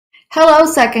Hello,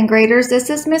 second graders. This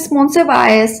is Miss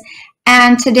Moncevalles,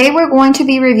 and today we're going to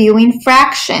be reviewing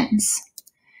fractions.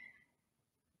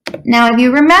 Now, if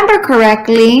you remember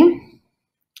correctly,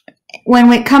 when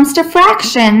it comes to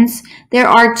fractions, there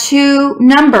are two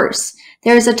numbers.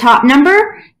 There's a top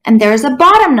number and there's a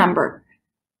bottom number.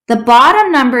 The bottom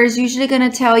number is usually going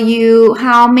to tell you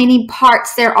how many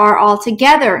parts there are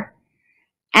altogether.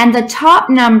 And the top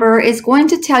number is going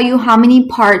to tell you how many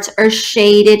parts are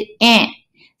shaded in.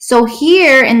 So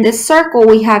here in this circle,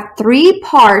 we have 3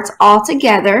 parts all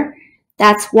together.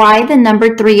 That's why the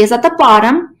number 3 is at the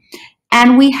bottom.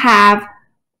 And we have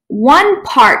 1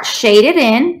 part shaded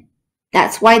in.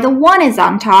 That's why the 1 is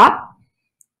on top.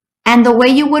 And the way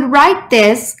you would write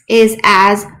this is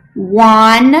as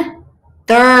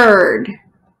 1/3.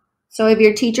 So if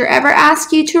your teacher ever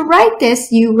asks you to write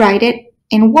this, you write it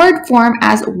in word form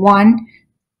as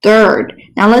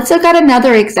 1/3. Now let's look at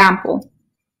another example.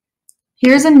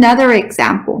 Here's another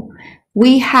example.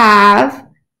 We have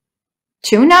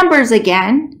 2 numbers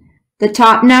again. The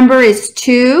top number is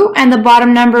 2 and the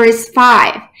bottom number is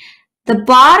 5. The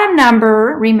bottom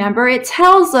number, remember, it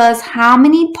tells us how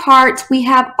many parts we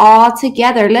have all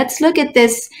together. Let's look at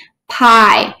this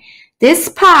pie. This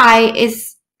pie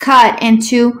is cut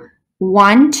into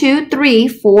 1, 2, 3,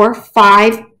 4,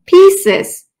 5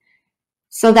 pieces.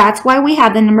 So that's why we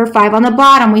have the number 5 on the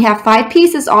bottom. We have 5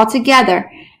 pieces all together.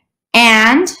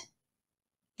 And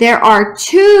there are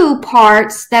 2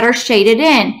 parts that are shaded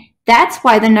in. That's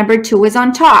why the number 2 is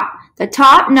on top. The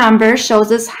top number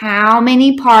shows us how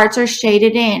many parts are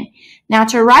shaded in. Now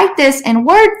to write this in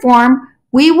word form,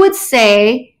 we would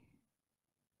say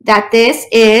that this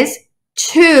is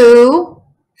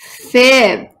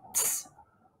 2/5.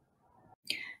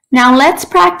 Now let's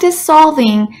practice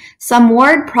solving some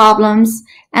word problems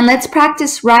and let's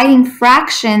practice writing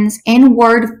fractions in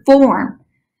word form.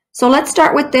 So let's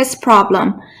start with this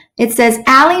problem. It says,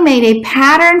 Allie made a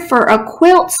pattern for a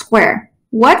quilt square.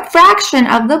 What fraction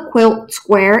of the quilt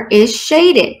square is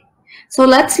shaded? So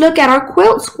let's look at our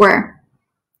quilt square.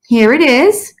 Here it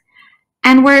is.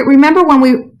 And remember, when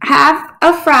we have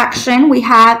a fraction, we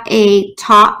have a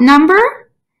top number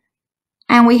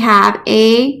and we have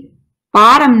a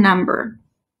bottom number.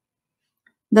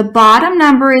 The bottom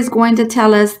number is going to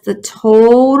tell us the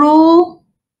total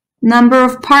number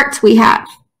of parts we have.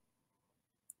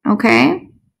 Okay,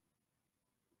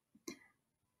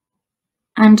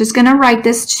 I'm just going to write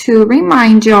this to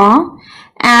remind y'all.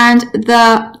 And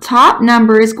the top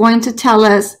number is going to tell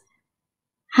us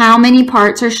how many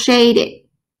parts are shaded.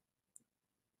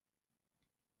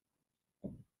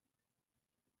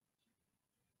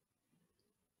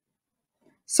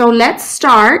 So let's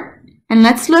start and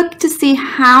let's look to see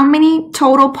how many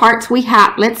total parts we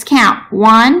have. Let's count.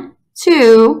 1,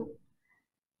 2,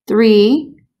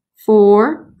 3,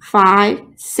 4, 5,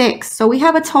 6. So we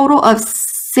have a total of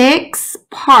 6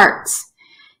 parts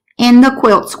in the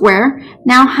quilt square.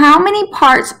 Now, how many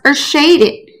parts are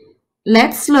shaded?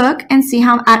 Let's look and see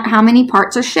at how many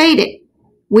parts are shaded.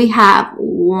 We have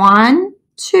 1,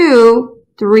 2,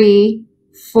 3,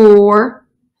 4,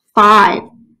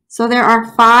 5. So there are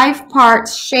 5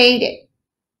 parts shaded.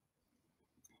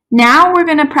 Now we're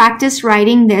going to practice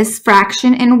writing this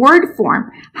fraction in word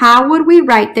form. How would we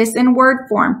write this in word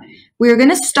form? We're going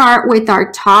to start with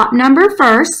our top number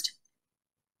first,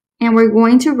 and we're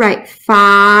going to write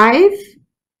 5.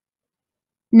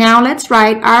 Now let's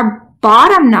write our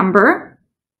bottom number.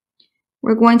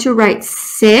 We're going to write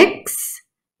 6,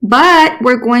 but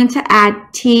we're going to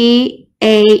add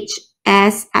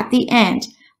THS at the end.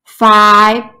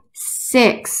 5,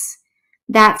 6.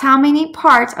 That's how many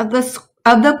parts of the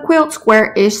quilt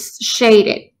square is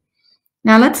shaded.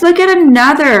 Now let's look at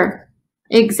another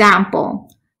example.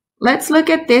 Let's look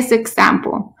at this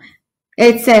example.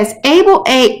 It says, Abel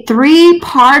ate 3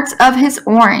 parts of his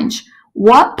orange.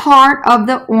 What part of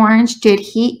the orange did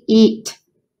he eat?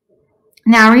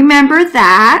 Now remember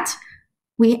that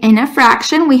in a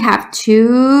fraction, we have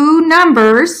 2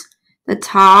 numbers, the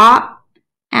top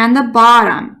and the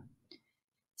bottom.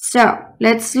 So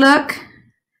let's look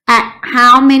at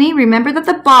how many. Remember that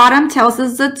the bottom tells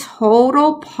us the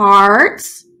total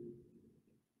parts.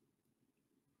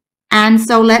 And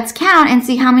so let's count and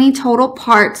see how many total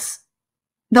parts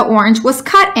the orange was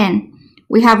cut in.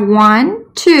 We have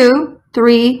 1, 2,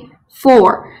 3,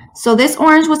 4. So this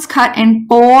orange was cut in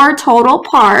 4 total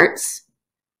parts.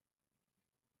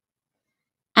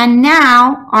 And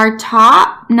now our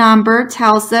top number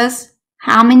tells us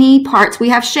how many parts we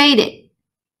have shaded,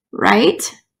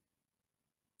 right?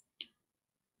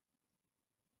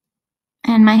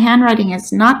 And my handwriting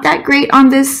is not that great on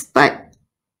this, but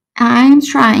I'm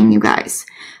trying, you guys.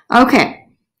 Okay,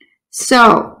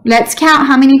 So let's count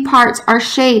how many parts are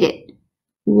shaded.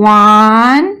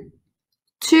 1,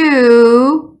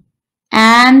 2,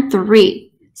 and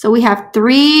 3. So we have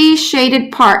 3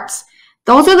 shaded parts.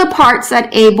 Those are the parts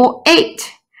that Abel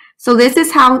ate. So this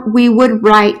is how we would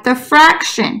write the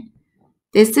fraction.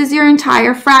 This is your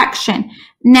entire fraction.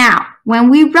 Now, when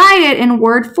we write it in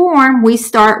word form, we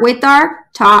start with our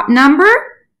top number.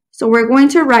 So we're going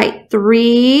to write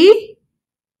 3.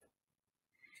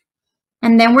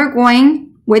 And then we're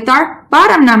going with our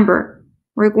bottom number.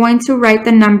 We're going to write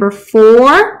the number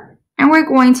 4. And we're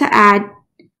going to add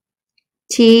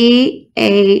THS.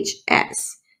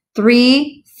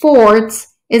 3/4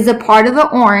 is a part of the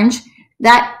orange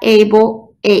that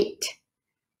Abel ate.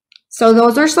 So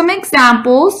those are some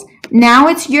examples. Now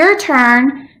it's your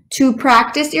turn to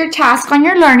practice your task on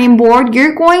your learning board.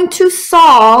 You're going to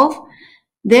solve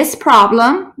this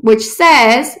problem, which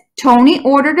says Tony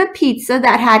ordered a pizza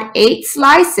that had 8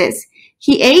 slices.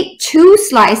 He ate 2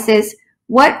 slices.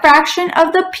 What fraction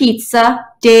of the pizza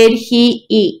did he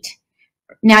eat?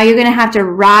 Now you're going to have to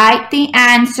write the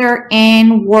answer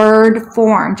in word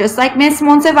form. Just like Miss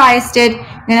Monsiváis did, you're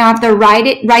going to have to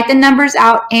write the numbers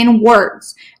out in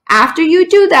words. After you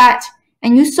do that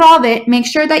and you solve it, make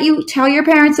sure that you tell your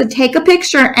parents to take a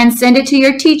picture and send it to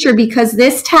your teacher because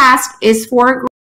this task is for